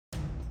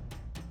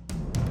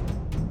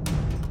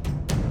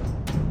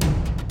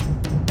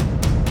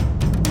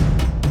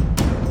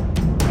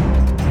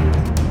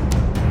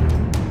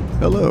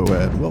Hello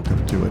and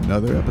welcome to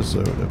another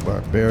episode of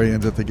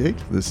Barbarians at the Gate.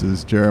 This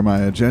is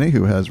Jeremiah Jenny,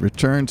 who has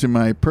returned to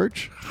my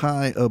perch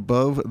high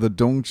above the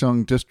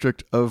Dongzheng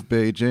district of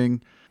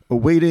Beijing,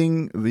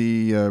 awaiting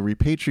the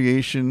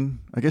repatriation.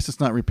 I guess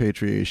it's not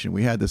repatriation.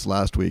 We had this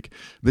last week.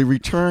 The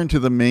return to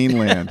the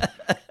mainland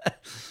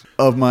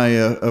of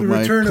my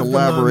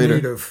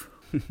collaborator.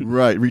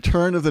 Right,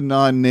 return of the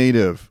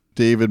non-native,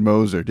 David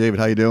Moser. David,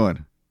 how you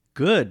doing?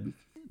 Good.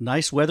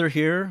 Nice weather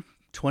here.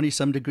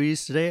 20-some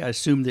degrees today. I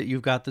assume that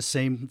you've got the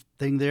same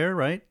thing there,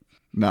 right?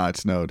 Nah, it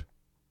snowed.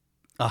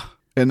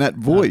 And that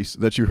voice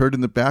that you heard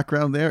in the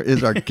background there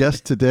is our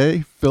guest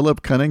today,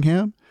 Philip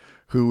Cunningham,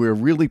 who we're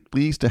really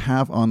pleased to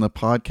have on the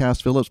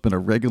podcast. Philip's been a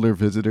regular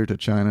visitor to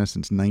China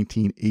since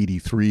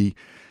 1983.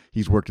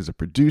 He's worked as a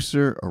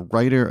producer, a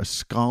writer, a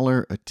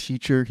scholar, a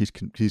teacher.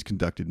 He's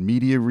conducted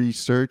media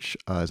research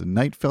as a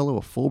Knight Fellow,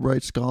 a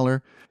Fulbright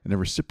Scholar, and a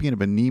recipient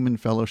of a Nieman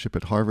Fellowship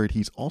at Harvard.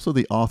 He's also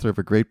the author of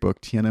a great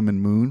book, Tiananmen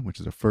Moon, which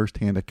is a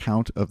first-hand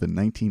account of the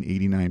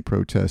 1989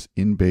 protests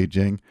in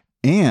Beijing.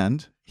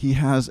 And he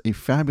has a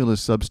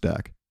fabulous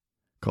Substack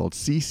called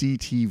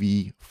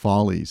CCTV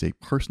Follies, a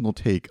personal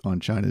take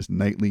on China's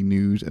nightly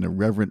news and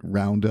irreverent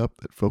roundup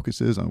that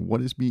focuses on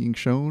what is being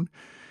shown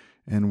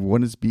and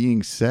what is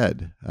being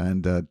said.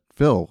 And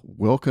Phil,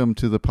 welcome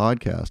to the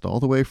podcast, all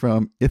the way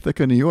from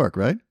Ithaca, New York,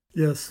 right?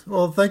 Yes.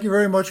 Well, thank you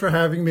very much for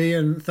having me,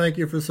 and thank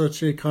you for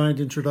such a kind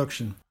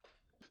introduction.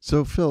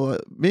 So, Phil,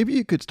 maybe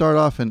you could start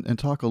off and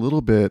talk a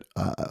little bit.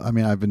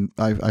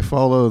 I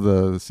follow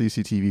the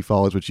CCTV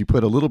Follies, which you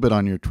put a little bit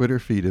on your Twitter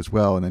feed as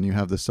well, and then you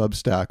have the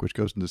Substack, which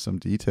goes into some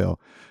detail.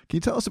 Can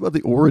you tell us about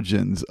the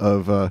origins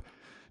of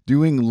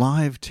doing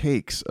live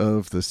takes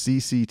of the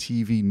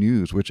CCTV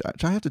news, which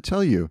I have to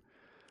tell you,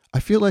 I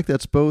feel like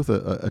that's both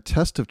a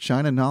test of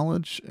China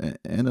knowledge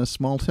and a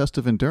small test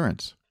of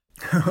endurance.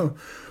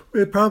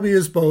 It probably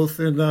is both.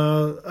 And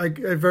I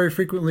very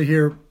frequently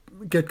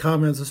get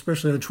comments,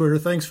 especially on Twitter,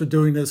 thanks for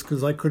doing this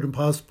because I couldn't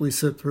possibly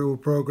sit through a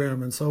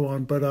program and so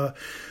on. But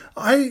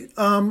I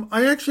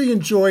actually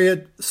enjoy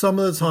it some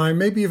of the time,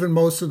 maybe even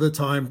most of the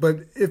time.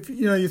 But if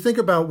you think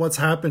about what's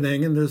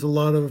happening, and there's a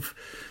lot of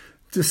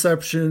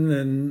deception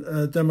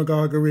and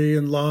demagoguery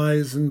and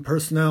lies and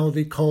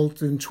personality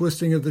cult and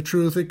twisting of the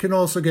truth, it can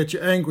also get you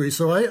angry.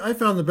 So I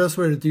found the best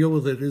way to deal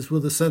with it is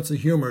with a sense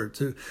of humor,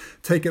 to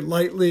take it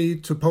lightly,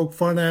 to poke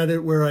fun at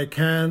it where I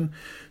can,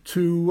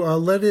 to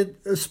let it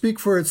speak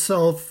for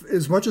itself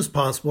as much as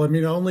possible. I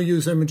mean, I only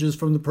use images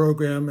from the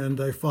program and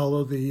I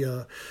follow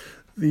the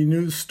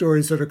news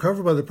stories that are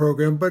covered by the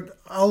program, but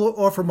I'll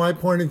offer my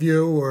point of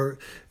view, or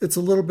it's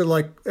a little bit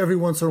like every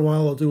once in a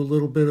while I'll do a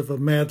little bit of a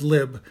Mad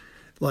Lib,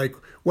 like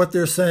what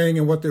they're saying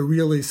and what they're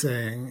really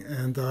saying,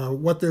 and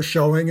what they're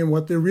showing and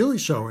what they're really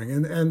showing.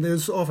 And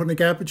there's often a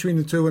gap between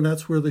the two, and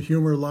that's where the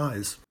humor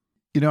lies.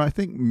 I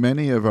think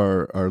many of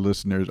our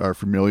listeners are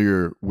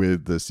familiar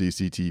with the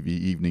CCTV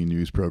evening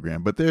news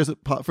program, but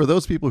for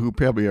those people who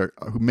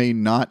who may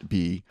not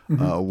be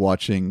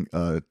watching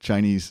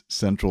Chinese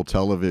Central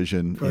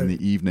Television in the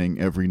evening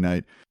every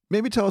night,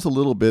 maybe tell us a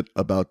little bit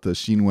about the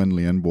Xinwen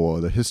Lianbo,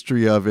 the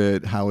history of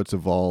it, how it's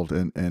evolved,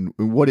 and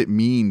what it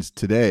means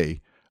today.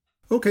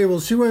 Okay, well,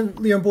 Xinwen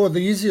Lianbo, the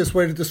easiest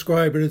way to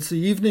describe it, it's the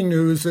evening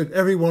news that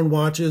everyone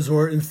watches,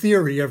 or in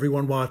theory,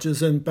 everyone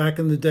watches. And back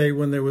in the day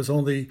when there was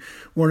only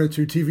one or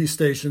two TV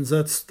stations,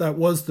 that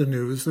was the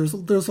news.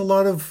 There's a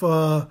lot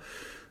of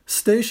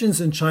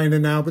stations in China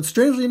now, but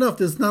strangely enough,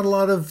 there's not a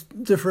lot of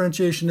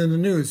differentiation in the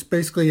news.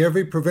 Basically,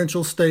 every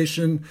provincial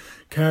station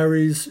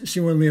carries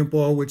Xinwen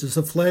Lianbo, which is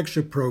a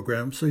flagship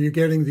program. So you're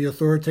getting the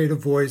authoritative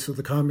voice of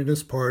the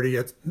Communist Party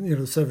at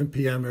 7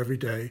 p.m. every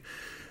day.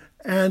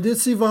 And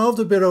it's evolved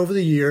a bit over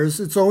the years.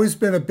 It's always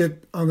been a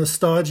bit on the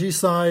stodgy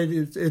side.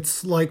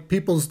 It's like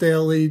People's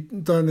Daily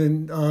done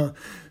in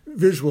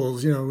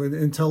visuals,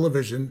 in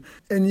television.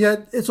 And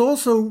yet it's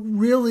also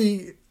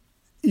really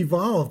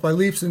evolved by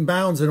leaps and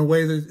bounds in a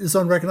way that is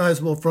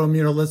unrecognizable from,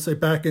 let's say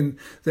back in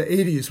the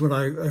 80s when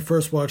I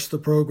first watched the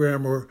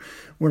program, or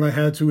when I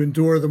had to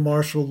endure the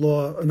martial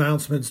law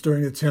announcements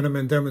during the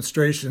Tiananmen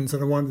demonstrations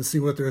and I wanted to see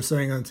what they were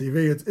saying on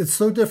TV. It's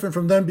so different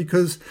from them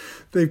because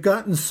they've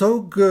gotten so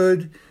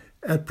good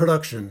at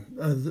production.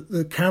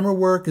 The camera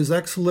work is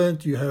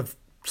excellent. You have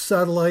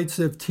satellites,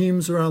 you have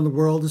teams around the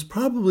world. It's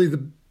probably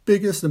the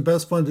biggest and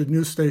best funded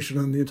news station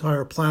on the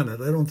entire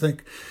planet. I don't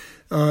think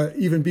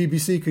even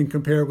BBC can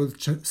compare with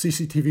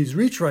CCTV's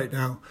reach right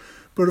now.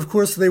 But of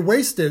course, they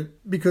waste it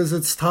because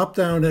it's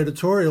top-down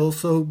editorial,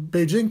 so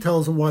Beijing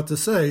tells them what to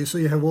say. So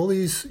you have all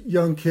these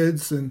young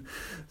kids in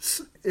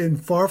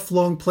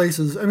far-flung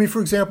places. I mean,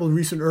 for example, the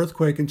recent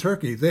earthquake in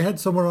Turkey, they had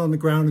someone on the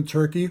ground in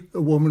Turkey,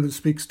 a woman who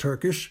speaks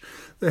Turkish.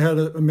 They had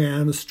a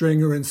man, a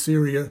stringer in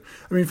Syria.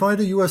 I mean,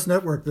 find a U.S.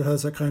 network that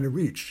has that kind of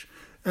reach.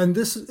 And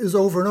this is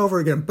over and over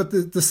again. But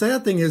the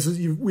sad thing is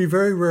we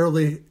very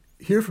rarely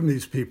hear from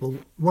these people.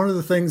 One of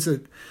the things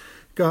that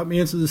got me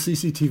into the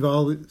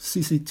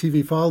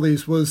CCTV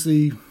Follies was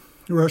the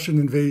Russian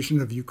invasion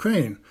of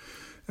Ukraine.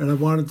 And I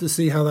wanted to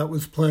see how that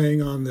was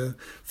playing on the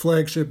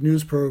flagship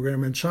news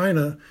program in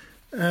China.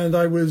 And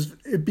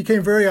it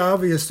became very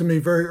obvious to me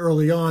very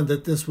early on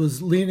that this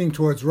was leaning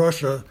towards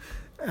Russia.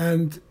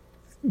 And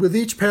with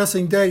each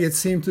passing day, it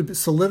seemed to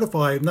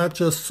solidify, not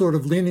just sort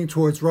of leaning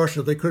towards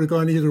Russia. They could have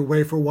gone either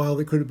way for a while.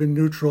 They could have been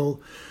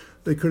neutral.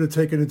 They could have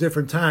taken a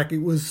different tack. They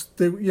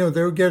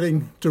were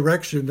getting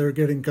direction. They were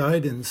getting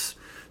guidance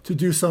to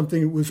do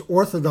something that was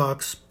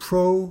orthodox,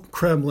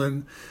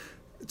 pro-Kremlin,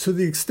 to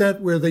the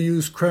extent where they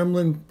used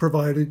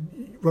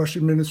Kremlin-provided,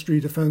 Russian Ministry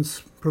of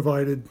Defense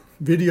provided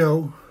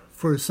video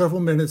for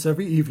several minutes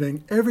every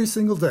evening, every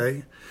single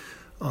day.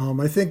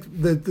 I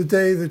think that the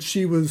day that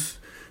Xi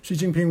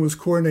Jinping was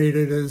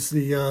coronated as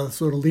the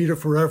sort of leader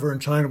forever in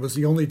China was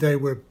the only day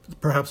where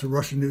perhaps the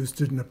Russian news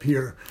didn't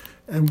appear.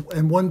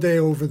 And one day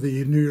over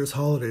the New Year's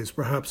holidays,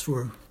 perhaps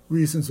for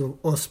reasons of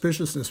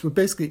auspiciousness. But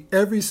basically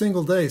every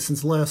single day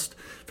since last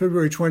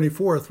February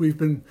 24th, we've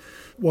been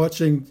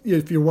watching,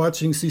 if you're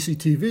watching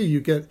CCTV, you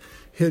get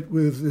hit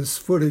with this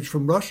footage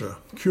from Russia,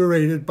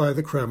 curated by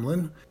the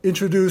Kremlin.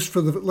 Introduced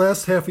for the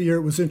last half a year,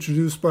 it was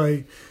introduced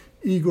by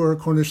Igor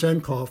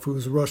Konashenkov, who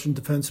was a Russian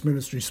Defense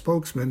Ministry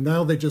spokesman.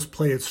 Now they just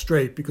play it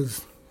straight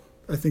because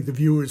I think the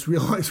viewers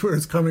realize where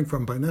it's coming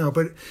from by now.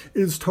 But it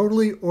is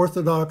totally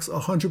orthodox,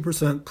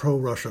 100%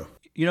 pro-Russia.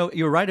 You know,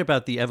 you're right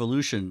about the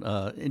evolution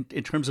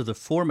in terms of the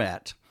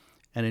format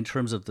and in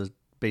terms of the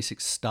basic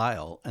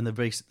style and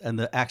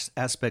the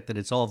aspect that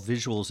it's all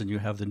visuals and you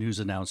have the news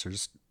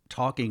announcers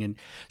talking and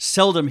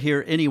seldom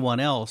hear anyone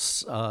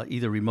else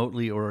either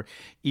remotely or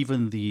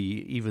even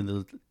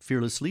the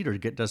fearless leader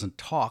doesn't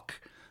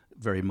talk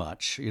very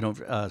much,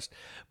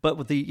 but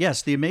with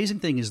the amazing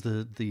thing is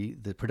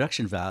the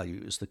production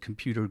values, the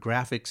computer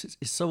graphics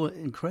is so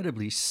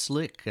incredibly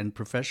slick and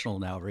professional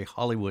now, very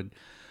Hollywood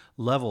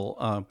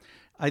level.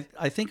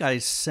 I think I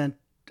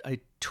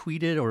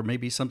tweeted or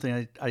maybe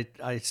something.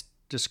 I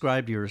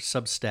described your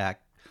Substack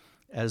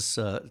as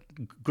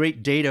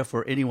great data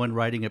for anyone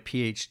writing a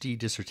PhD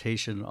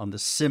dissertation on the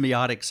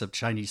semiotics of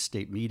Chinese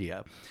state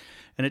media.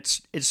 And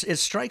it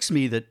strikes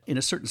me that in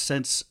a certain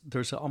sense,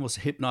 there's almost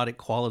a hypnotic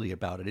quality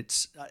about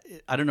it.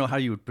 I don't know how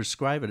you would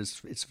prescribe it.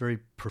 It's very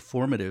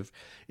performative.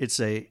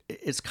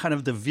 It's kind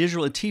of the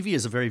visual. TV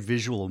is a very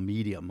visual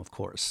medium, of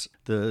course.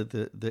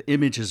 The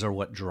images are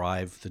what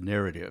drive the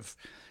narrative,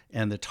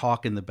 and the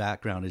talk in the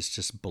background is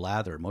just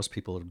blather. Most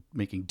people are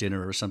making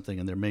dinner or something,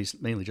 and they're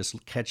mainly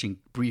just catching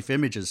brief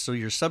images. So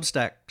your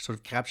Substack sort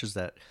of captures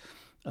that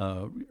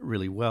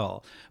really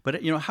well.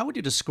 But how would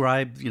you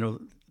describe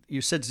you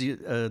said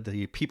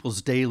the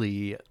People's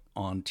Daily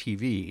on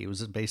TV. It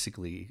was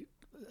basically,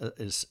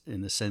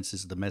 in a sense,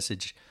 is the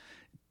message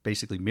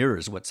basically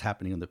mirrors what's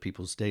happening in the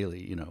People's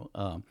Daily.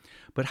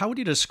 But how would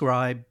you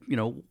describe?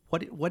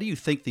 What do you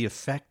think the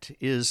effect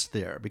is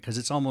there? Because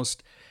it's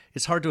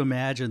hard to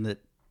imagine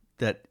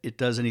that it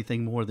does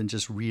anything more than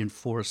just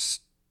reinforce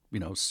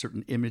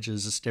certain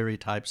images and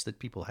stereotypes that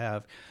people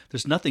have.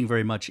 There's nothing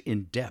very much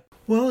in depth.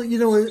 Well,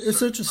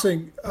 it's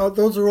interesting.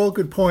 Those are all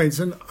good points.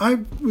 And I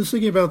was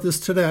thinking about this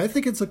today. I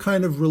think it's a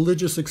kind of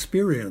religious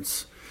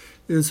experience.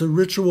 It's a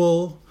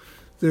ritual.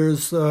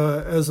 There's,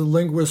 as a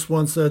linguist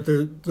once said,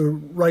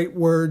 the right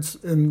words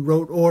in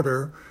rote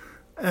order.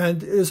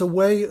 And is a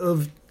way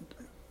of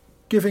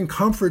giving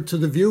comfort to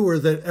the viewer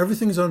that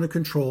everything's under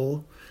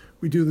control.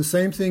 We do the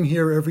same thing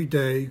here every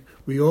day.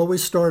 We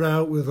always start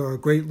out with our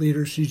great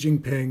leader, Xi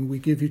Jinping. We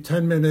give you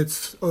 10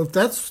 minutes of,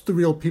 that's the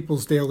real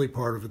People's Daily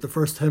part of it, the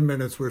first 10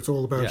 minutes where it's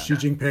all about Xi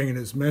Jinping and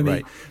his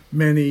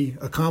many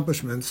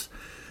accomplishments.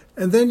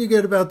 And then you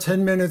get about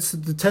 10 minutes,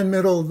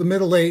 the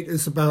middle 8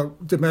 is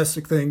about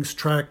domestic things,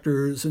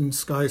 tractors and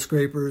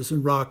skyscrapers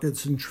and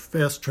rockets and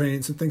fast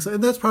trains and things.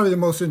 And that's probably the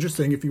most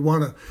interesting if you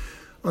want to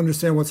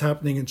understand what's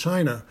happening in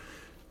China.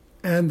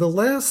 And the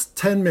last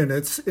 10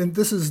 minutes, and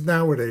this is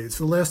nowadays,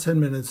 the last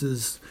 10 minutes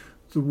is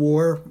the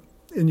war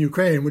in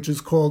Ukraine, which is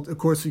called, of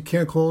course, you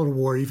can't call it a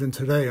war even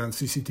today on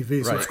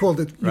CCTV. So it's called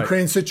the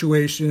Ukraine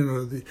situation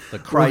or the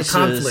crisis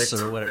or the conflict.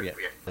 Or whatever. Yeah.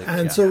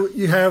 And so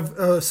you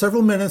have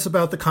several minutes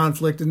about the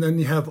conflict, and then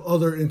you have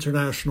other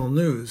international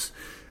news.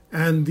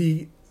 And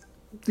the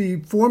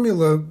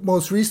formula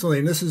most recently,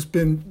 and this has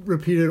been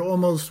repeated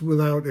almost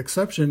without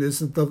exception, is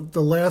that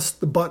the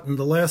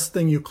last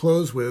thing you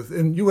close with.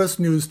 In U.S.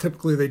 news,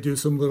 typically they do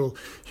some little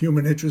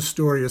human interest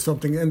story or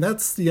something, and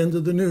that's the end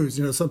of the news,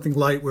 something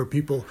light where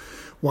people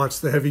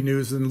watch the heavy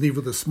news and leave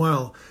with a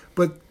smile.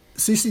 But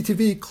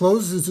CCTV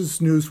closes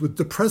its news with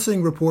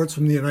depressing reports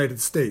from the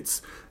United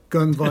States,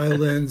 gun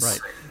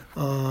violence,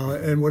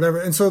 and whatever.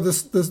 And so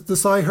the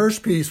Cy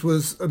Hirsch piece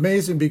was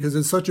amazing because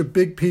it's such a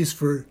big piece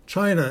for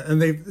China.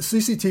 And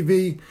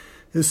CCTV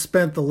has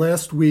spent the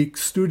last week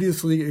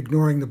studiously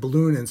ignoring the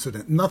balloon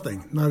incident.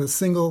 Nothing, not a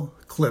single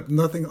clip,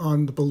 nothing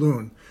on the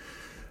balloon.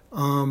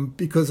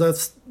 Because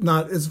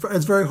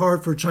it's very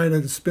hard for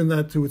China to spin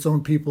that to its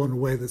own people in a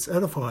way that's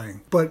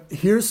edifying. But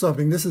here's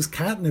something, this is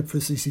catnip for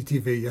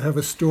CCTV. You have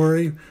a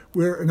story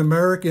where an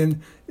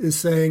American is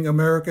saying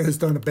America has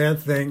done a bad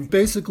thing.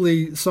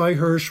 Basically, Sy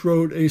Hersh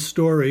wrote a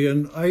story,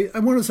 and I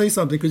want to say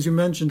something because you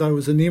mentioned I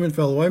was a Nieman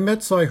Fellow. I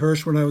met Sy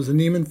Hersh when I was a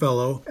Nieman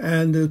Fellow,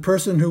 and the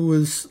person who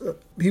was,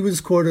 he was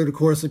quoted, of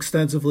course,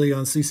 extensively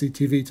on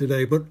CCTV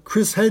Today, but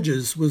Chris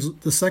Hedges was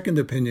the second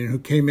opinion who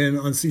came in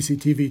on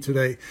CCTV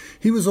Today.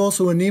 He was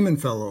also a Nieman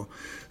Fellow.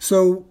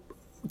 So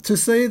to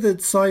say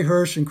that Sy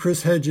Hersh and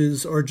Chris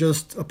Hedges are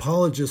just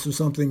apologists or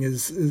something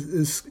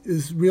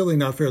is really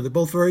not fair. They're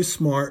both very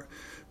smart.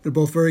 They're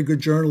both very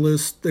good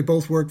journalists. They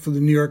both work for the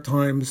New York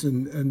Times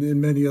and in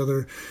many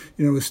other,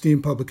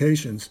 esteemed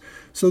publications.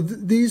 So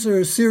these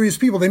are serious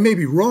people. They may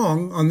be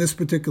wrong on this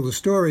particular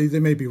story. They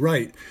may be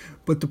right.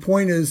 But the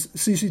point is,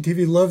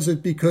 CCTV loves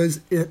it because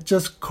it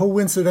just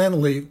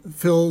coincidentally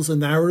fills a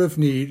narrative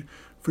need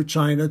for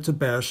China to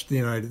bash the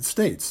United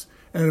States.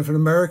 And if an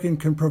American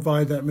can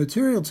provide that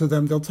material to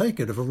them, they'll take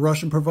it. If a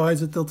Russian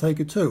provides it, they'll take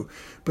it too.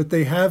 But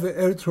they have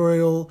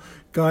editorial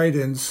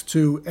guidance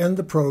to end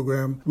the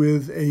program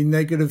with a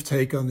negative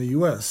take on the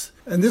U.S.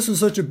 And this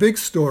is such a big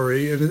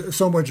story and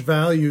so much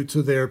value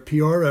to their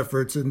PR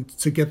efforts and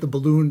to get the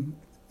balloon,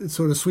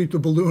 sort of sweep the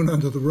balloon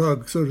under the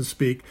rug, so to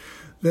speak,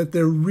 that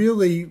they're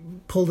really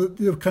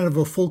pulled it, kind of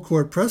a full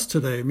court press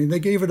today. I mean, they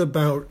gave it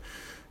about...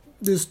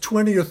 There's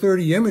 20 or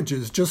 30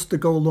 images just to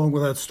go along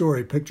with that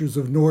story. Pictures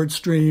of Nord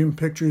Stream,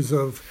 pictures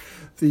of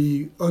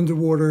the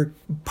underwater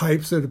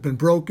pipes that have been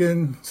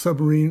broken,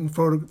 submarine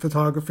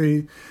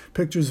photography,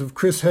 pictures of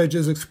Chris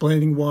Hedges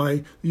explaining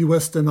why the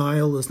U.S.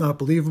 denial is not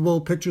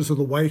believable, pictures of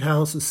the White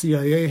House, the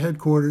CIA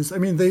headquarters. I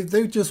mean,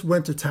 they just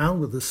went to town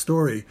with this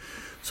story.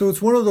 So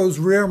it's one of those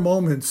rare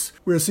moments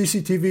where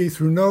CCTV,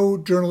 through no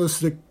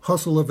journalistic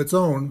hustle of its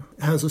own,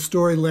 has a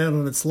story land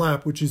on its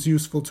lap, which is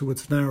useful to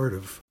its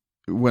narrative.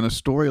 When a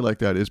story like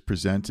that is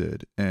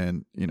presented,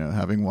 and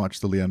having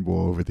watched the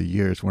Lianbo over the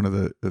years, one of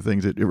the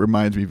things it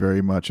reminds me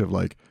very much of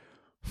like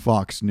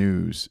Fox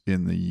News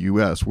in the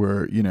U.S.,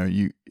 where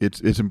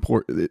it's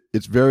important.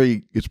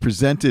 It's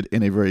presented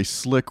in a very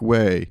slick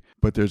way,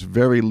 but there's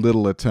very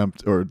little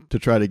attempt or to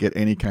try to get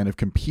any kind of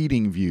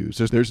competing views.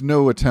 There's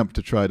no attempt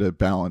to try to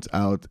balance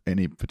out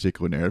any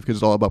particular narrative because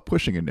it's all about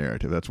pushing a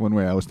narrative. That's one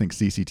way I always think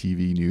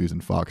CCTV News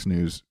and Fox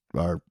News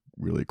are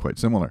really quite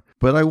similar.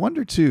 But I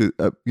wonder too,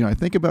 I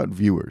think about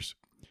viewers,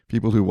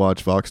 people who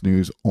watch Fox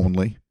News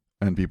only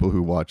and people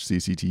who watch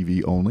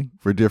CCTV only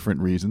for different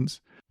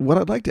reasons. What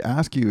I'd like to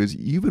ask you is,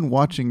 you've been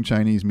watching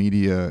Chinese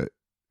media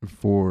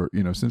for,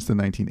 since the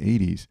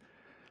 1980s.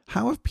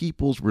 How have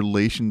people's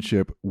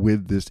relationship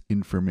with this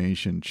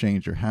information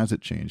changed, or has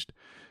it changed?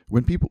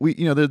 When people,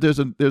 there's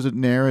a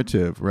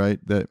narrative, right,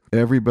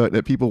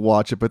 that people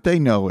watch it, but they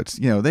know it's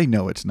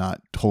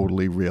not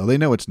totally real. They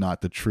know it's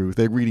not the truth.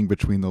 They're reading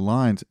between the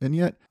lines, and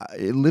yet,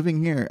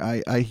 living here,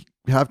 I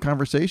have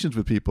conversations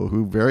with people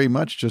who very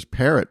much just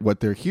parrot what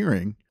they're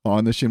hearing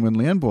on the Xinwen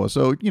Lianbo.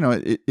 So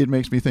it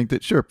makes me think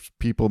that sure,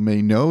 people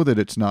may know that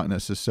it's not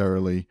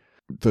necessarily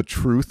the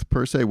truth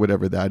per se,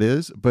 whatever that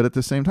is, but at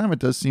the same time, it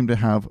does seem to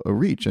have a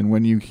reach. And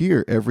when you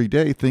hear every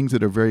day things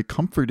that are very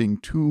comforting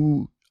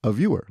to a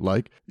viewer,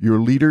 like your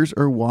leaders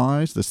are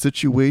wise, the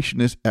situation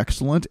is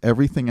excellent,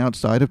 everything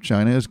outside of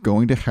China is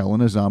going to hell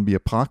in a zombie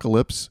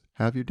apocalypse,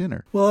 have your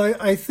dinner. Well,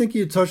 I think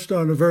you touched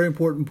on a very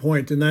important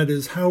point, and that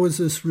is, how is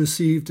this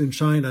received in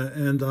China?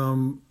 And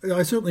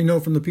I certainly know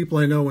from the people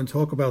I know and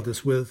talk about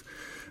this with,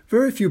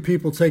 very few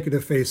people take it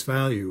at face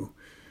value.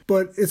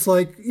 But it's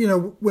like,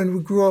 when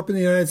we grew up in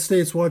the United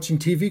States watching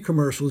TV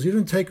commercials, you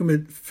didn't take them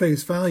at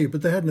face value,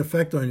 but they had an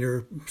effect on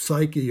your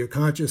psyche, your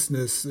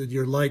consciousness,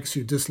 your likes,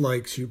 your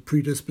dislikes, your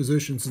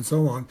predispositions, and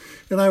so on.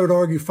 And I would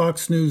argue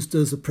Fox News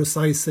does the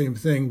precise same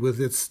thing with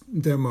its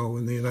demo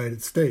in the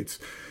United States.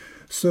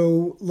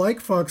 So like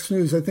Fox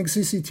News, I think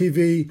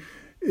CCTV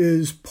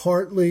is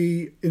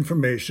partly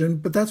information,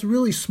 but that's a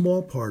really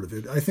small part of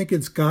it. I think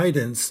it's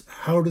guidance,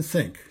 how to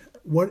think.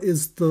 Where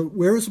is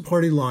the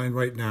party line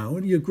right now?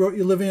 And you're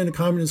living in a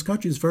communist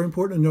country. It's very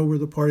important to know where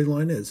the party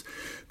line is.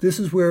 This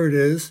is where it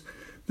is.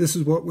 This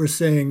is what we're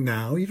saying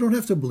now. You don't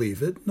have to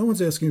believe it. No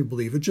one's asking you to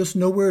believe it. Just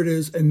know where it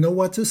is and know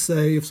what to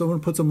say. If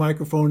someone puts a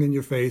microphone in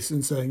your face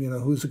and saying,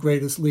 who's the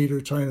greatest leader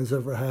China's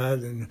ever had,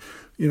 and,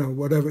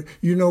 whatever,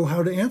 you know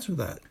how to answer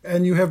that.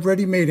 And you have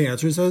ready-made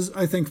answers, as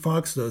I think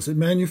Fox does. It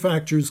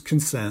manufactures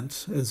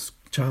consent, as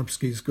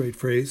Chomsky's great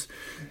phrase.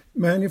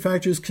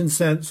 Manufactures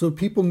consent so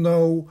people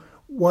know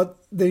what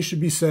they should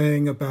be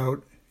saying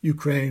about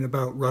Ukraine,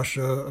 about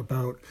Russia,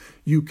 about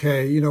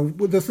UK.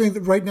 The thing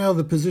that right now,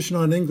 the position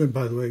on England,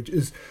 by the way,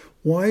 is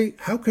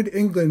how could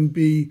England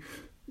be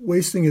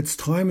wasting its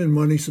time and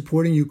money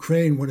supporting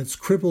Ukraine when it's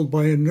crippled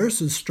by a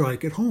nurses'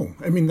 strike at home.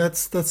 I mean,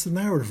 that's the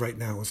narrative right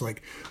now. It's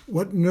like,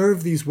 what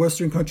nerve these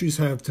Western countries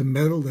have to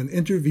meddle and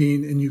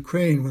intervene in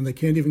Ukraine when they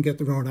can't even get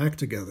their own act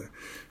together.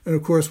 And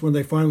of course, when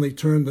they finally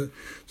turn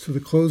to the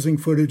closing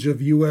footage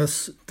of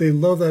U.S., they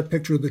love that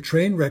picture of the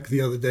train wreck the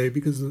other day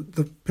because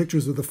the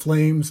pictures of the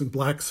flames and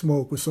black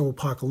smoke were so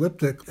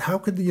apocalyptic. How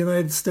could the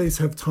United States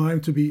have time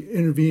to be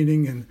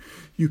intervening in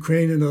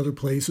Ukraine and other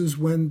places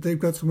when they've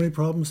got so many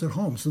problems at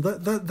home? So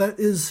that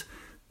is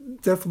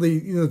definitely,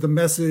 the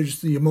message,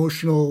 the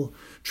emotional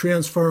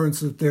transference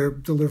that they're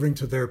delivering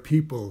to their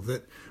people,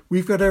 that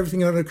we've got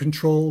everything under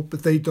control,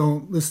 but they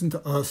don't listen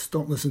to us,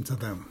 don't listen to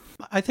them.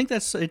 I think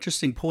that's an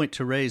interesting point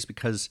to raise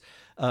because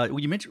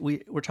you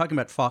mentioned we're talking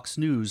about Fox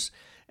News,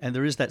 and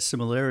there is that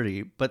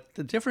similarity. But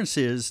the difference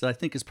is, that I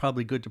think is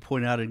probably good to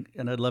point out, and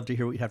I'd love to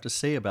hear what you have to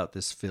say about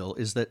this, Phil,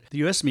 is that the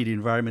U.S. media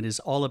environment is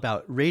all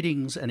about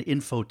ratings and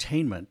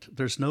infotainment.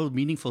 There's no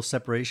meaningful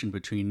separation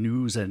between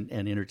news and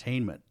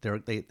entertainment.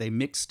 They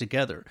mix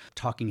together.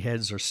 Talking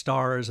heads are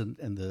stars, and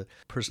the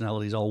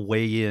personalities all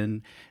weigh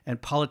in.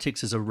 And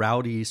politics is a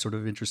rowdy, sort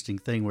of interesting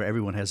thing where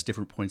everyone has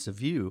different points of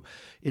view.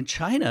 In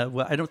China,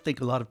 well, I don't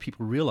think a lot of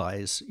people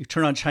realize, you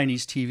turn on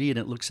Chinese TV and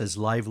it looks as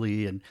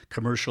lively and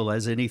commercial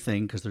as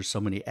anything because there's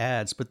so many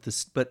ads.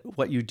 But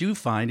what you do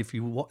find, if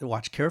you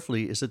watch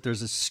carefully, is that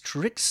there's a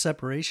strict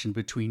separation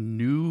between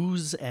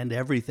news and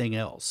everything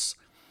else.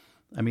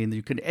 I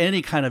mean,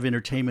 any kind of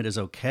entertainment is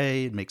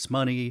okay, it makes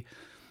money,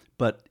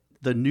 but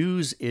the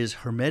news is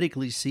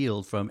hermetically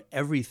sealed from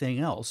everything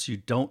else. You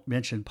don't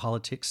mention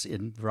politics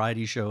in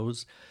variety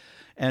shows.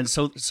 And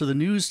so the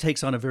news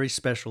takes on a very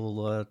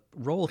special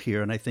role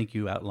here, and I think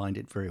you outlined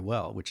it very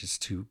well, which is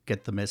to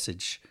get the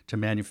message to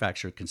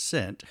manufacture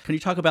consent. Can you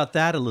talk about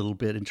that a little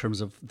bit in terms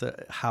of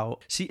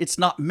it's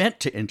not meant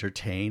to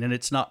entertain, and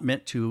it's not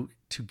meant to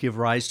give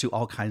rise to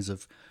all kinds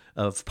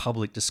of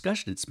public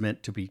discussion. It's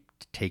meant to be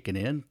taken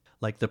in,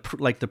 like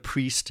the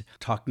priest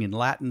talking in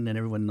Latin, and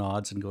everyone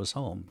nods and goes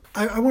home.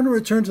 I want to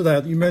return to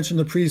that. You mentioned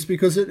the priest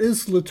because it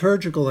is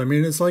liturgical. I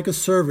mean, it's like a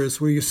service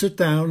where you sit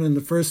down and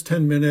the first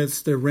 10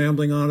 minutes they're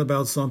rambling on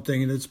about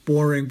something and it's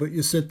boring, but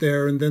you sit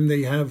there and then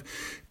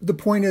the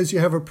point is you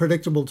have a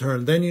predictable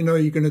turn. Then you know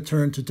you're going to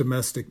turn to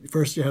domestic.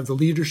 First you have the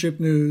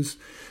leadership news,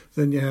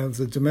 then you have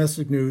the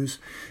domestic news.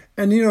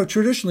 And,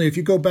 traditionally, if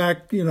you go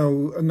back,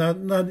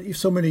 not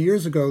so many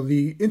years ago,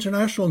 the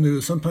international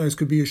news sometimes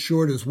could be as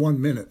short as 1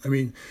 minute. I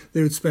mean,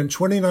 they would spend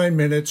 29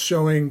 minutes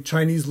showing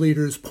Chinese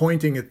leaders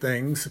pointing at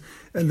things,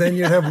 and then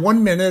you'd have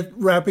 1 minute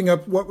wrapping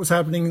up what was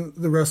happening in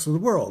the rest of the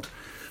world.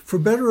 For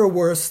better or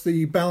worse,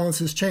 the balance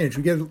has changed.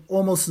 We get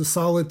almost a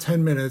solid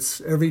 10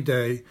 minutes every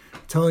day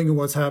telling you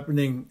what's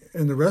happening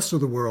in the rest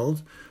of the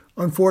world.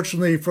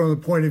 Unfortunately, from the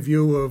point of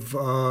view of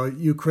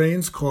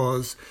Ukraine's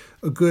cause,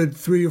 a good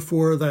 3 or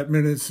 4 of that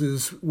minutes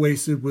is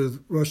wasted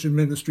with Russian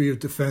Ministry of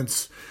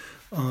Defense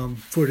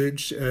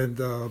footage and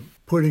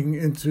putting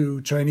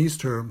into Chinese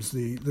terms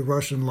the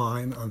Russian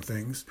line on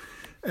things.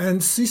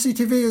 And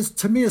CCTV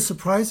to me, is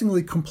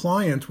surprisingly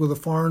compliant with a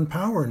foreign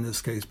power in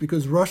this case,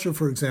 because Russia,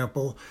 for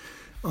example,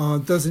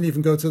 doesn't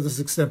even go to this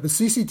extent. But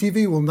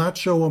CCTV will not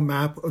show a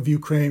map of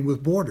Ukraine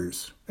with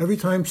borders. Every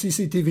time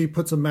CCTV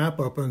puts a map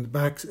up on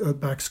the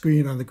back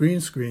screen, on the green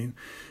screen,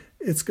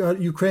 it's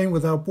got Ukraine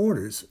without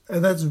borders.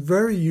 And that's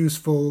very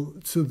useful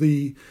to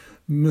the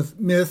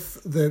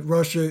myth that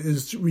Russia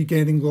is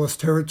regaining lost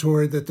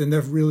territory, that there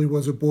never really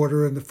was a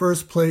border in the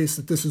first place,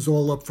 that this is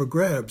all up for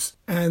grabs.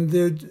 And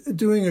they're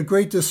doing a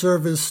great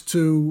disservice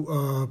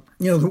to,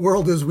 the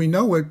world as we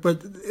know it,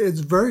 but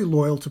it's very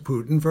loyal to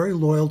Putin, very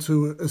loyal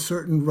to a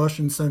certain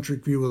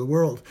Russian-centric view of the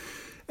world.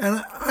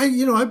 And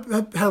I've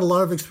had a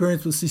lot of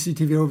experience with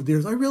CCTV over the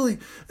years. I really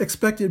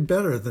expected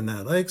better than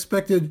that. I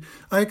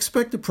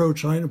expect a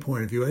pro-China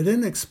point of view. I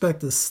didn't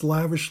expect a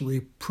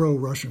slavishly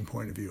pro-Russian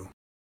point of view.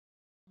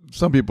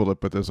 Some people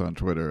have put this on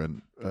Twitter,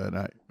 and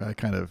I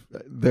kind of,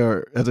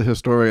 as a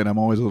historian, I'm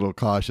always a little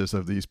cautious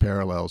of these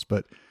parallels,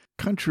 but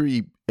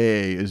country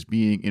A is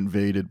being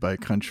invaded by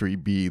country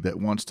B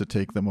that wants to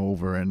take them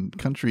over, and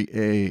country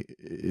A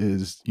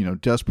is,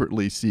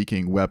 desperately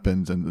seeking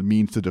weapons and the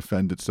means to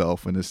defend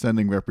itself, and is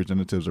sending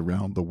representatives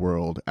around the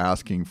world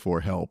asking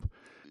for help.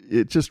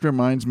 It just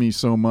reminds me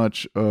so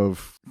much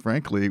of,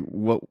 frankly,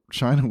 what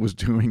China was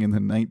doing in the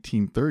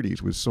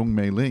 1930s with Song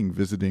Mei-ling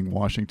visiting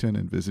Washington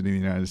and visiting the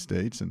United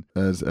States, and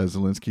as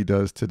Zelensky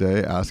does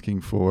today,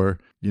 asking for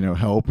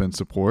help and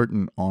support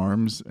and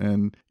arms.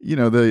 And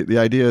the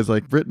idea is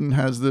like, Britain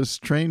has this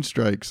train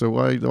strike, so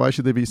why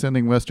should they be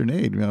sending Western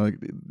aid?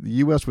 The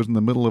U.S. was in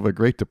the middle of a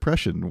Great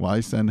Depression. Why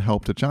send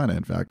help to China?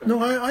 In fact, no,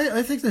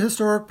 I think the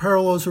historic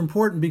parallels are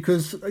important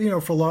because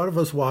for a lot of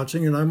us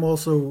watching, and I'm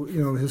also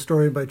a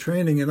historian by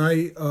training, and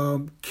I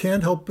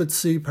can't help but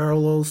see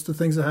parallels to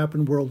things that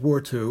happened in World War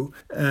II,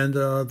 and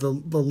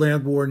the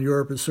land war in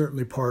Europe is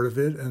certainly part of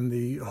it, and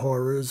the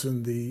horrors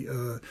and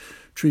the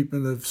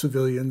treatment of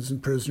civilians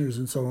and prisoners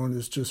and so on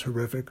is just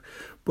horrific.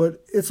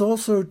 But it's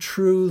also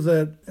true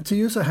that, to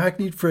use a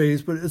hackneyed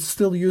phrase, but it's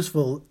still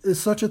useful, is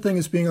such a thing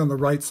as being on the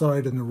right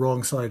side and the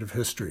wrong side of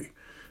history.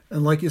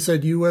 And like you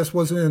said, U.S.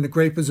 wasn't in a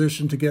great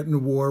position to get in a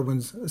war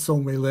when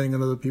Song Mei-ling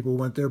and other people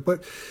went there,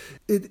 but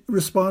it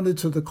responded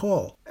to the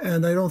call.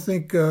 And I don't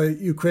think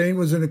Ukraine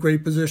was in a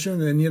great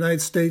position, and the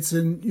United States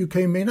and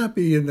UK may not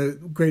be in the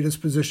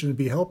greatest position to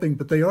be helping,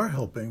 but they are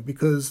helping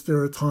because there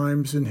are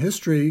times in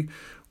history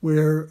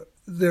where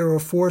there are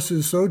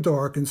forces so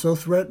dark and so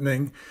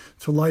threatening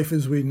to life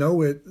as we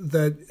know it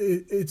that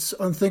it's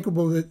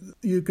unthinkable that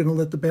you're going to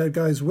let the bad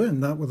guys win,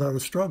 not without a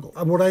struggle.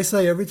 What I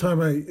say every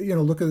time I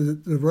look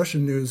at the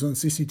Russian news on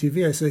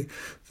CCTV, I say,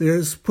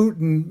 there's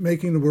Putin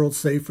making the world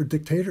safe for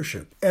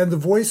dictatorship. And the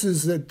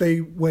voices that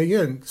they weigh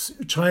in,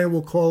 China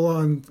will call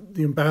on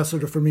the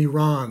ambassador from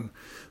Iran.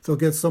 They'll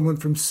get someone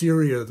from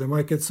Syria. They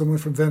might get someone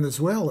from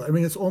Venezuela. I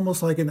mean, it's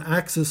almost like an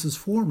axis is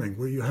forming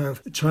where you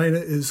have China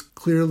is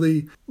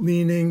clearly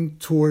leaning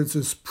towards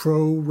this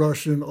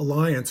pro-Russian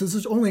alliance.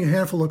 There's only a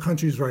handful of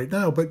countries right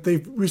now, but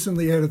they've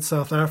recently added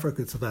South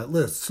Africa to that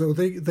list. So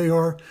they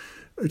are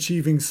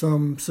achieving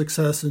some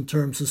success in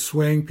terms of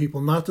swaying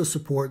people not to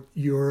support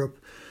Europe,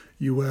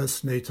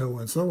 U.S., NATO,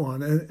 and so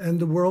on. And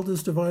the world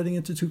is dividing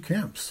into two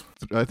camps.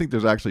 I think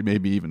there's actually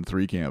maybe even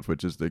three camps,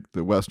 which is the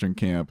Western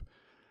camp,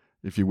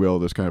 if you will,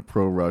 this kind of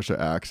pro-Russia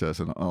access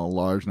in a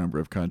large number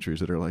of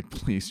countries that are like,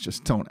 please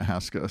just don't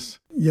ask us.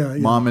 Yeah.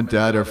 Mom and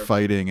dad are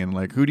fighting and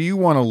like, who do you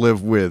want to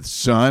live with,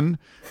 son?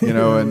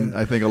 And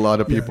I think a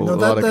lot of people, a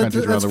lot of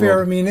countries around the world. That's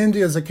fair. I mean,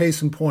 India is a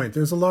case in point.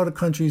 There's a lot of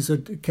countries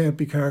that can't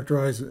be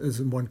characterized as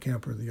in one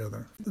camp or the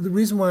other. The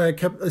reason why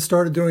I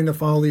started doing the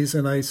Follies,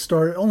 and I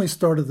only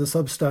started the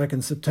Substack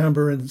in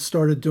September and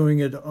started doing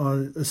it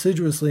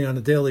assiduously on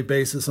a daily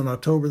basis in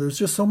October. There's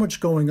just so much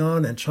going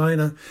on in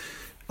China.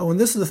 Oh, and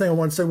this is the thing I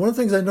want to say. One of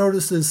the things I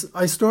noticed is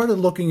I started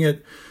looking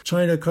at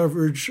China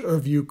coverage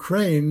of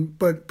Ukraine,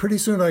 but pretty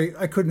soon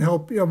I couldn't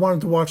help. I wanted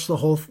to watch the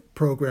whole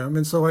program.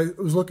 And so I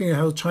was looking at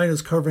how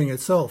China's covering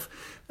itself.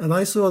 And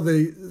I saw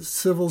the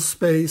civil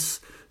space,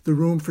 the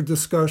room for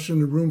discussion,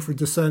 the room for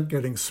dissent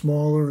getting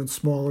smaller and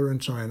smaller in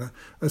China.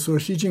 I saw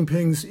Xi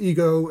Jinping's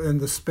ego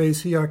and the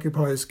space he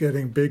occupies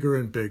getting bigger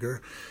and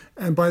bigger.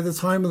 And by the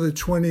time of the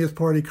 20th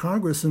Party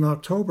Congress in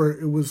October,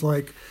 it was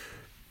like,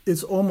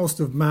 it's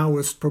almost of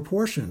Maoist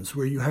proportions,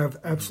 where you have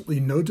absolutely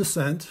no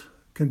dissent,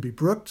 can be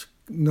brooked,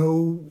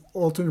 no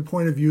alternate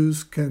point of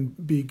views can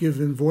be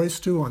given voice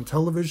to on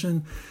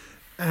television,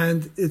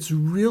 and it's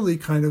really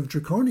kind of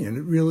draconian.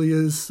 It really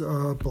is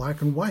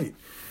black and white.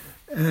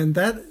 And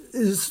that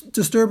is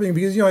disturbing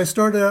because,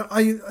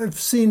 I've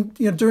seen,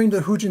 during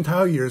the Hu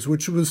Jintao years,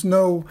 which was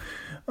no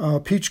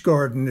peach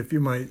garden, if you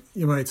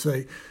might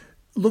say,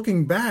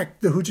 looking back,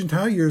 the Hu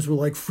Jintao years were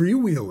like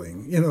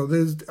freewheeling.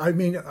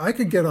 I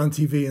could get on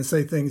TV and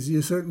say things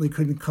you certainly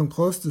couldn't come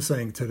close to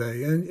saying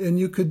today. And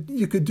you could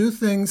do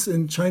things,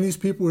 and Chinese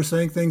people were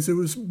saying things. There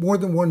was more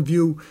than one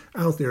view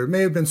out there. It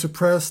may have been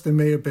suppressed. There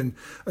may have been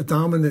a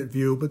dominant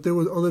view, but there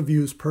were other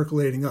views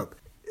percolating up.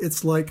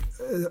 It's like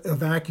a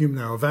vacuum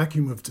now, a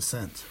vacuum of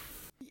dissent.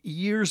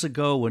 Years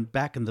ago, when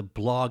back in the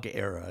blog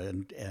era,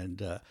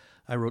 and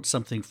I wrote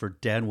something for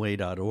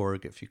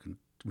danwei.org, if you can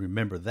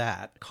remember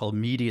that, called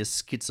Media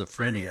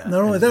Schizophrenia.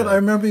 Not only that, I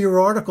remember your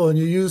article, and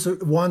you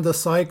used Wanda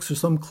Sykes or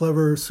some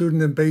clever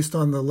pseudonym based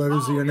on the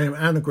letters of your name,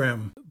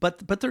 anagram.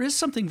 But there is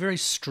something very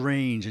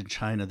strange in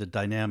China, the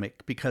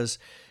dynamic, because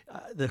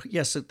the Hu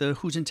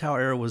Jintao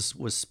era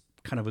was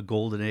kind of a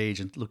golden age,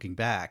 and looking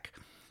back,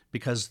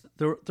 because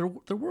there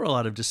were a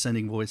lot of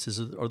dissenting voices,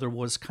 or there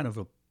was kind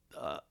of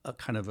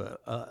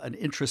an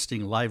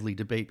interesting, lively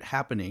debate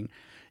happening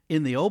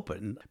in the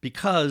open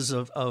because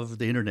of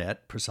the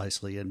internet,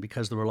 precisely, and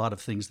because there were a lot of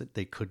things that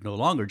they could no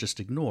longer just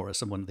ignore.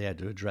 They had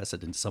to address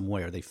it in some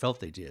way, or they felt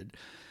they did.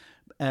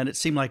 And it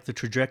seemed like the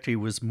trajectory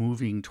was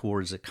moving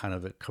towards a kind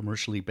of a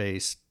commercially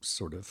based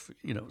sort of,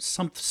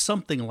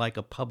 something like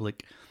a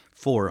public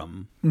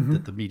forum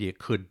that the media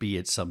could be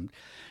at some.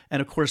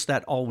 And of course,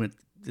 that all went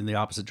in the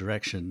opposite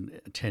direction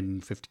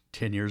 10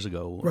 years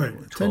ago. Right,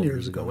 10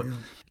 years ago. Yeah.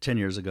 10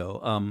 years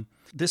ago.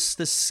 This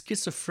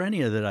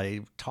schizophrenia that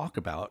I talk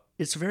about,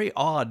 it's very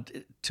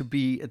odd to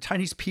be.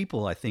 Chinese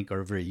people, I think,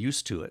 are very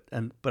used to it,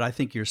 but I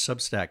think your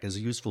Substack is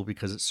useful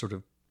because it sort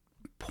of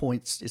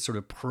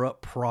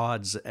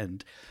prods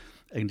and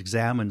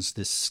examines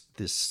this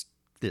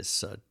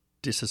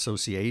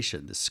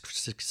disassociation, this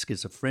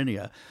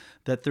schizophrenia.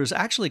 That there's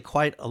actually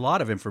quite a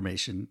lot of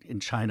information in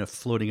China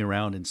floating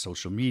around in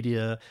social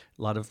media.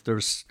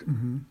 There's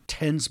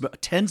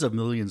tens of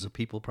millions of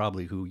people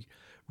probably who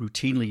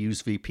routinely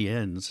use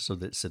VPNs so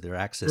they're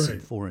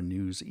accessing foreign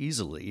news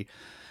easily,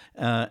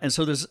 and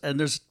so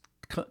there's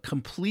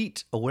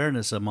complete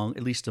awareness among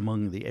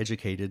the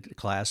educated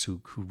class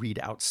who read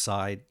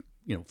outside,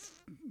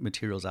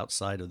 materials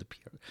outside of the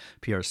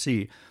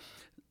PRC.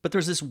 But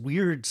there's this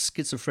weird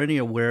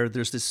schizophrenia where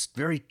there's this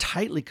very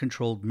tightly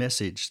controlled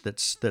message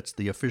that's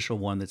the official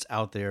one that's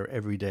out there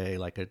every day,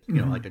 like a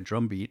like a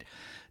drumbeat,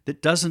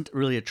 that doesn't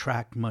really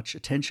attract much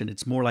attention.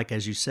 It's more like,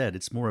 as you said,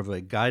 it's more of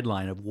a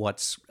guideline of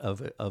what's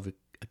of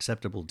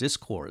acceptable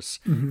discourse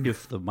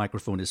if the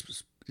microphone is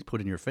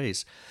put in your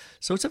face.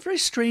 So it's a very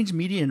strange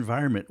media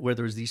environment where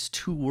there's these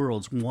two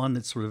worlds, one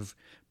that's sort of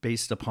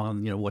based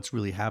upon, what's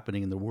really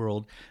happening in the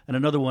world, and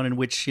another one in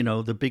which,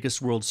 the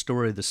biggest world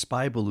story, the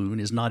spy balloon,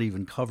 is not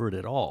even covered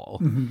at all.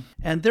 Mm-hmm.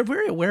 And they're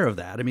very aware of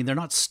that. I mean, they're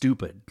not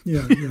stupid.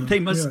 Yeah, they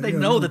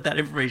know that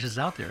information is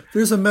out there.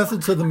 There's a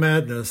method to the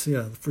madness,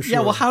 for sure.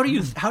 Yeah, well, how do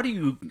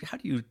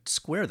you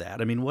square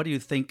that? I mean, what do you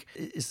think?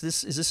 Is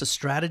this a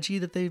strategy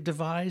that they've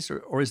devised,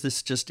 or is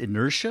this just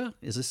inertia?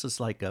 Is this just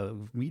like a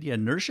media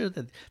inertia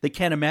that they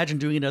can't imagine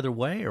doing it another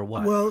way, or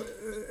what? Well,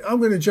 I'm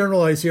going to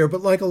generalize here,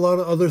 but like a lot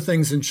of other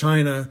things in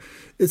China,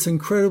 it's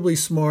incredibly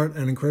smart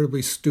and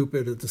incredibly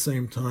stupid at the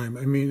same time.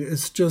 I mean,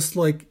 it's just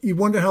like you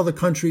wonder how the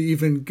country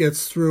even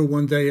gets through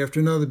one day after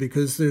another,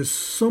 because there's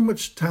so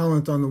much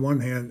talent on the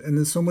one hand, and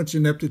there's so much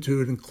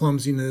ineptitude and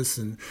clumsiness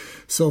and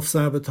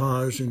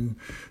self-sabotage and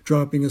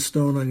dropping a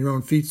stone on your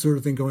own feet sort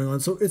of thing going on.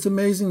 So it's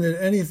amazing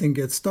that anything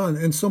gets done,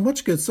 and so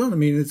much gets done. I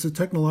mean, it's a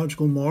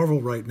technological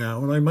marvel right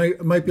now, and I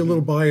might be a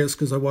little biased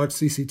because I watch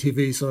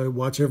CCTV, so I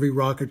watch every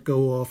rocket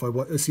go off.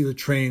 I see the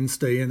trains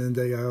day in and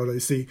day out. I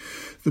see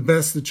the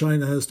best that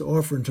China has to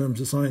offer in terms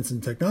of science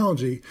and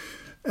technology.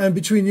 And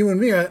between you and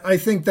me, I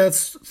think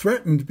that's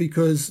threatened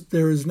because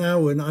there is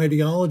now an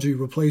ideology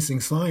replacing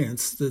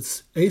science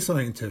that's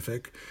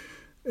ascientific,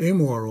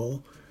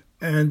 amoral,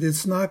 and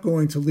it's not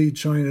going to lead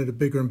China to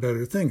bigger and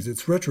better things.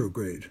 It's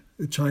retrograde.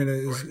 China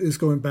is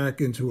going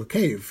back into a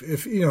cave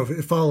if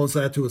it follows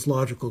that to its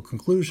logical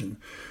conclusion.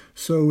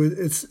 So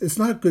it's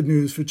not good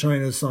news for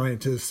China's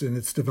scientists and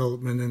its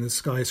development and its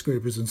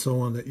skyscrapers and so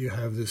on that you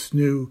have this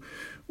new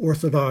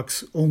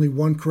orthodox, only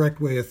one correct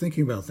way of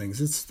thinking about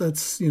things.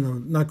 That's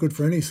not good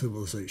for any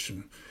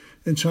civilization.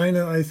 And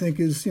China, I think,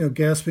 is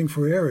gasping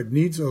for air. It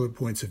needs other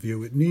points of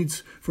view. It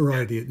needs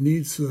variety. It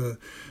needs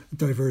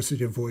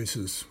diversity of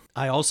voices.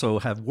 I also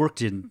have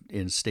worked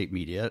in state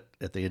media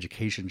at the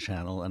Education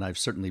Channel, and I've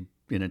certainly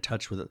been in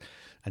touch with it,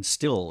 and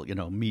still,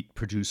 meet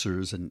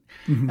producers, and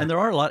there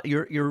are a lot.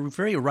 You're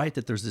very right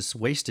that there's this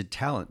wasted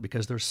talent,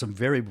 because there's some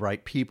very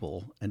bright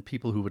people and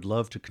people who would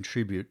love to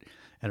contribute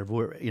and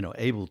are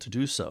able to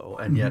do so,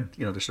 and yet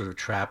they're sort of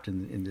trapped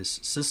in this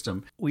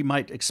system. We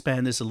might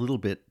expand this a little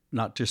bit,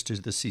 not just to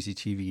the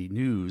CCTV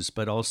News,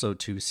 but also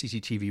to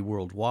CCTV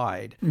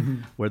Worldwide,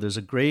 where there's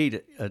a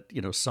great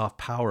soft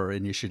power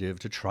initiative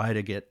to try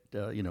to get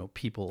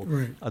people,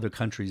 other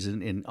countries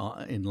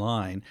in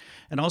line,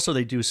 and also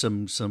they do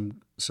some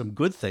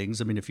good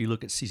things. I mean, if you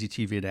look at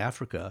CCTV in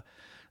Africa,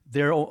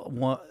 they're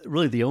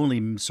really the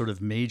only sort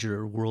of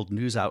major world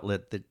news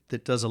outlet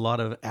that does a lot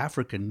of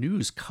African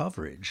news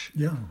coverage.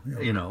 Yeah.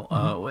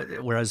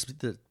 Whereas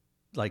the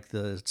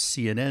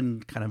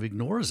CNN kind of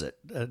ignores it.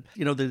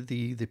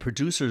 The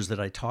producers that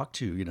I talk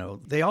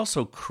to, they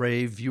also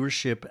crave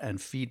viewership and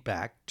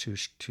feedback to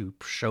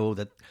show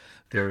that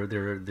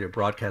their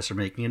broadcasts are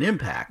making an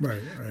impact.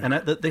 Right. And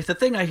the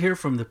thing I hear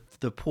from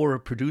the poorer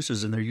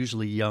producers, and they're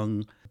usually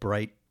young,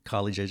 bright,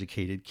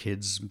 college-educated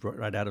kids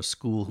right out of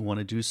school who want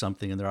to do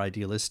something, and they're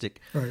idealistic,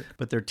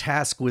 but they're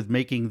tasked with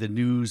making the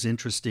news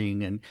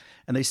interesting. And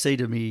they say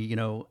to me,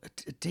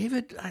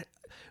 David,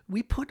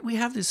 we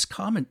have this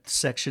comment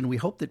section. We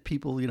hope that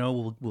people,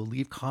 will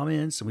leave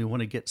comments, and we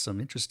want to get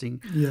some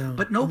interesting. Yeah.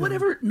 But no one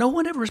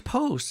ever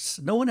posts.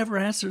 No one ever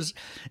answers.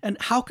 And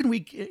how can we,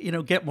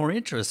 get more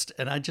interest?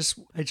 And I just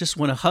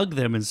want to hug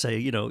them and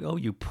say, oh,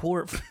 you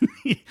poor,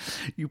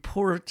 you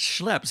poor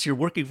schleps. You're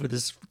working for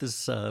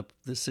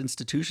this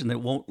institution that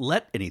won't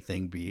let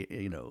anything be,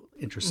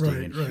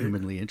 interesting and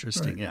humanly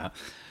interesting. Yeah.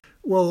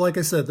 Well, like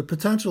I said, the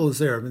potential is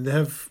there. I mean, they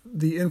have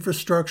the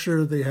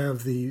infrastructure, they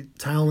have the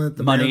talent,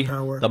 the money,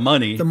 manpower, the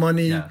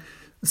money, yeah.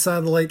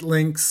 Satellite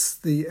links,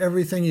 the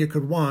everything you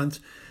could want.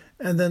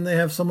 And then they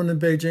have someone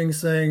in Beijing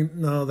saying,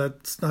 no,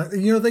 that's not,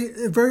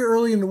 they very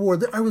early in the war,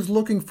 I was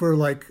looking for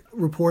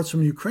reports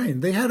from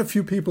Ukraine. They had a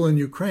few people in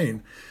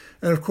Ukraine.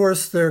 And of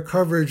course, their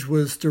coverage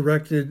was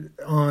directed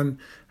on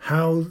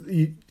how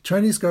the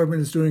Chinese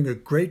government is doing a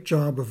great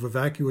job of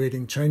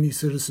evacuating Chinese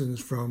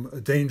citizens from a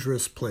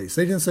dangerous place.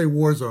 They didn't say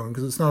war zone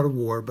because it's not a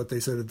war, but they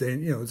said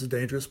it's a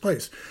dangerous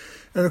place.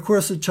 And of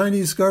course, the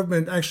Chinese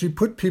government actually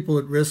put people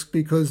at risk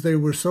because they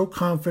were so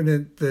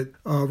confident that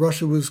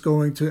Russia was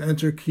going to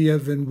enter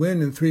Kiev and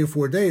win in 3 or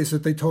 4 days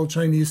that they told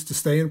Chinese to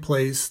stay in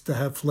place, to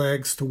have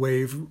flags to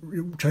wave,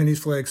 Chinese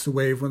flags to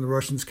wave when the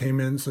Russians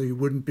came in so you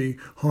wouldn't be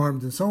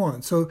harmed and so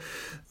on. So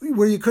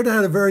where you could have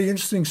had a very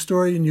interesting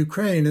story in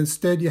Ukraine,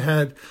 instead you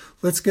had,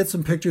 let's get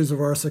some pictures of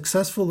our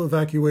successful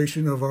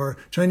evacuation of our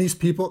Chinese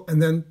people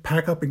and then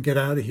pack up and get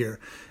out of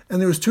here. And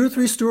there was 2 or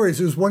 3 stories.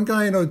 There was one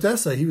guy in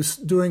Odessa. He was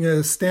doing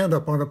a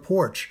stand-up on a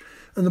porch,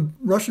 and the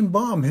Russian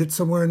bomb hit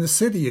somewhere in the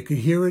city. You could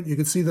hear it. You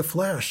could see the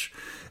flash.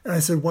 And I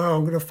said, wow,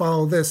 I'm going to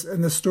follow this.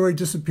 And the story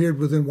disappeared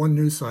within one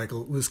news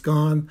cycle. It was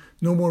gone.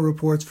 No more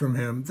reports from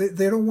him.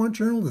 They don't want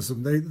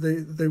journalism.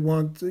 They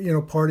want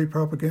party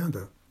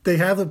propaganda. They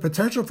have the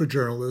potential for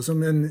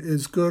journalism and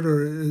is good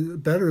or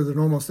better than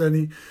almost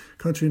any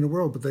country in the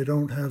world, but they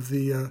don't have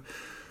the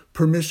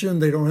permission.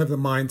 They don't have the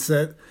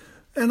mindset.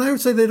 And I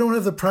would say they don't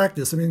have the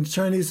practice. I mean,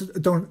 Chinese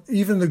don't,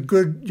 even the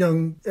good,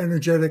 young,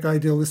 energetic,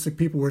 idealistic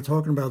people we're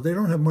talking about, they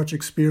don't have much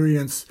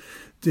experience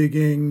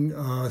digging,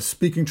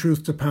 speaking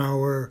truth to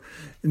power,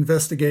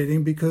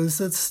 investigating, because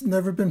that's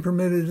never been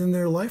permitted in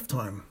their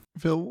lifetime.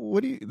 Phil,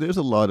 there's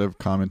a lot of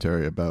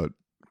commentary about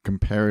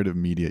comparative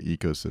media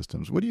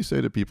ecosystems. What do you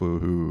say to people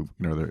who,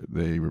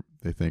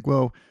 they think,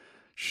 well,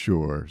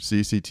 sure,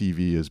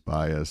 CCTV is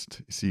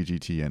biased,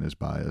 CGTN is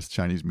biased,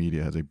 Chinese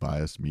media has a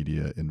biased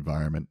media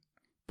environment,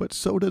 but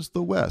so does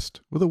the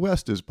West. Well, the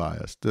West is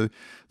biased. The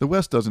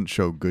West doesn't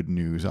show good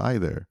news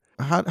either.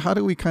 How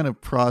do we kind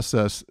of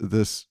process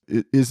this?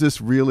 Is this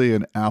really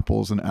an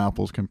apples and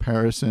apples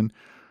comparison,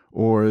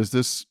 or is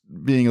this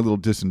being a little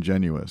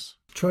disingenuous?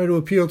 Try to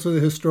appeal to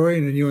the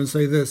historian in you and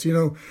say this,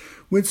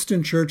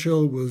 Winston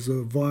Churchill was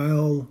a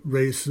vile,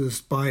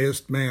 racist,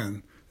 biased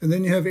man. And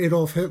then you have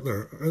Adolf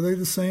Hitler. Are they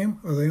the same?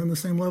 Are they on the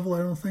same level? I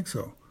don't think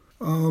so.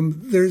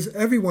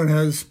 Everyone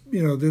has,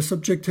 there's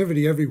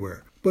subjectivity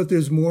everywhere, but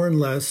there's more and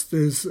less.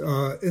 There's,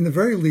 in the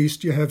very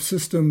least, you have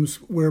systems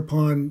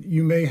whereupon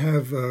you may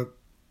have a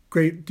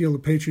great deal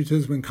of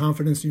patriotism and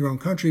confidence in your own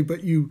country,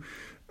 but you,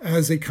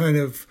 as a kind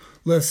of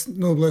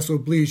noblesse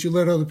oblige, you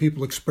let other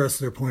people express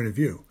their point of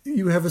view.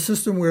 You have a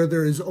system where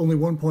there is only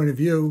one point of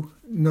view,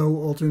 no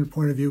alternate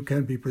point of view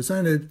can be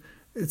presented.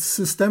 It's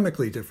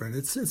systemically different.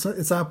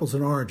 It's apples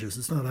and oranges.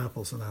 It's not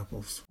apples and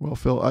apples. Well,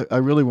 Phil, I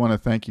really want to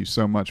thank you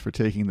so much for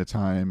taking the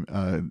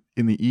time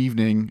in the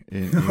evening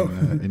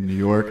in New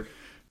York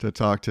to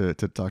talk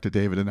to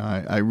David and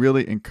I. I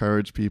really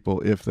encourage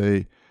people, if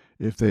they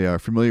are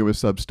familiar with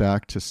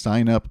Substack, to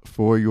sign up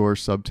for your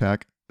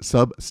Substack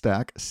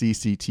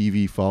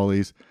CCTV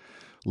Follies.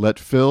 Let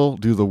Phil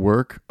do the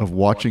work of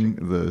watching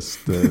the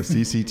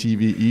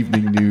CCTV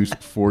evening news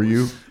for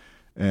you.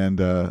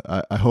 And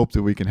I hope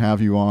that we can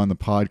have you on the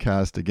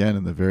podcast again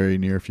in the very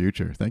near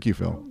future. Thank you,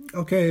 Phil.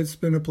 Okay, it's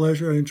been a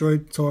pleasure. I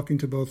enjoyed talking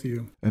to both of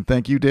you. And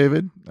thank you,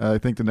 David. I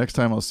think the next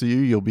time I'll see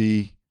you, you'll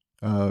be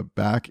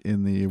back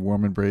in the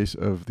warm embrace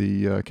of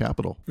the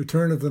capital.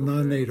 Return of the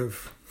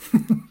non-native.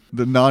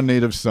 The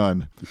non-native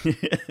son.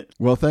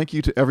 Well, thank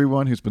you to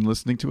everyone who's been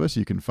listening to us.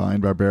 You can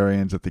find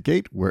Barbarians at the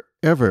Gate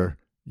wherever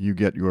you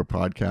get your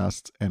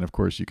podcasts. And of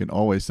course, you can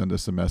always send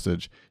us a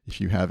message if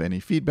you have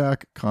any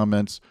feedback,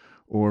 comments,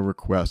 or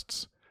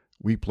requests.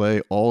 We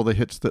play all the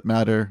hits that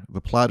matter, the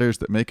platters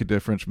that make a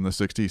difference from the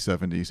 60s,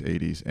 70s,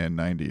 80s, and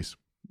 90s.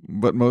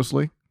 But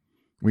mostly,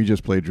 we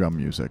just play drum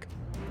music.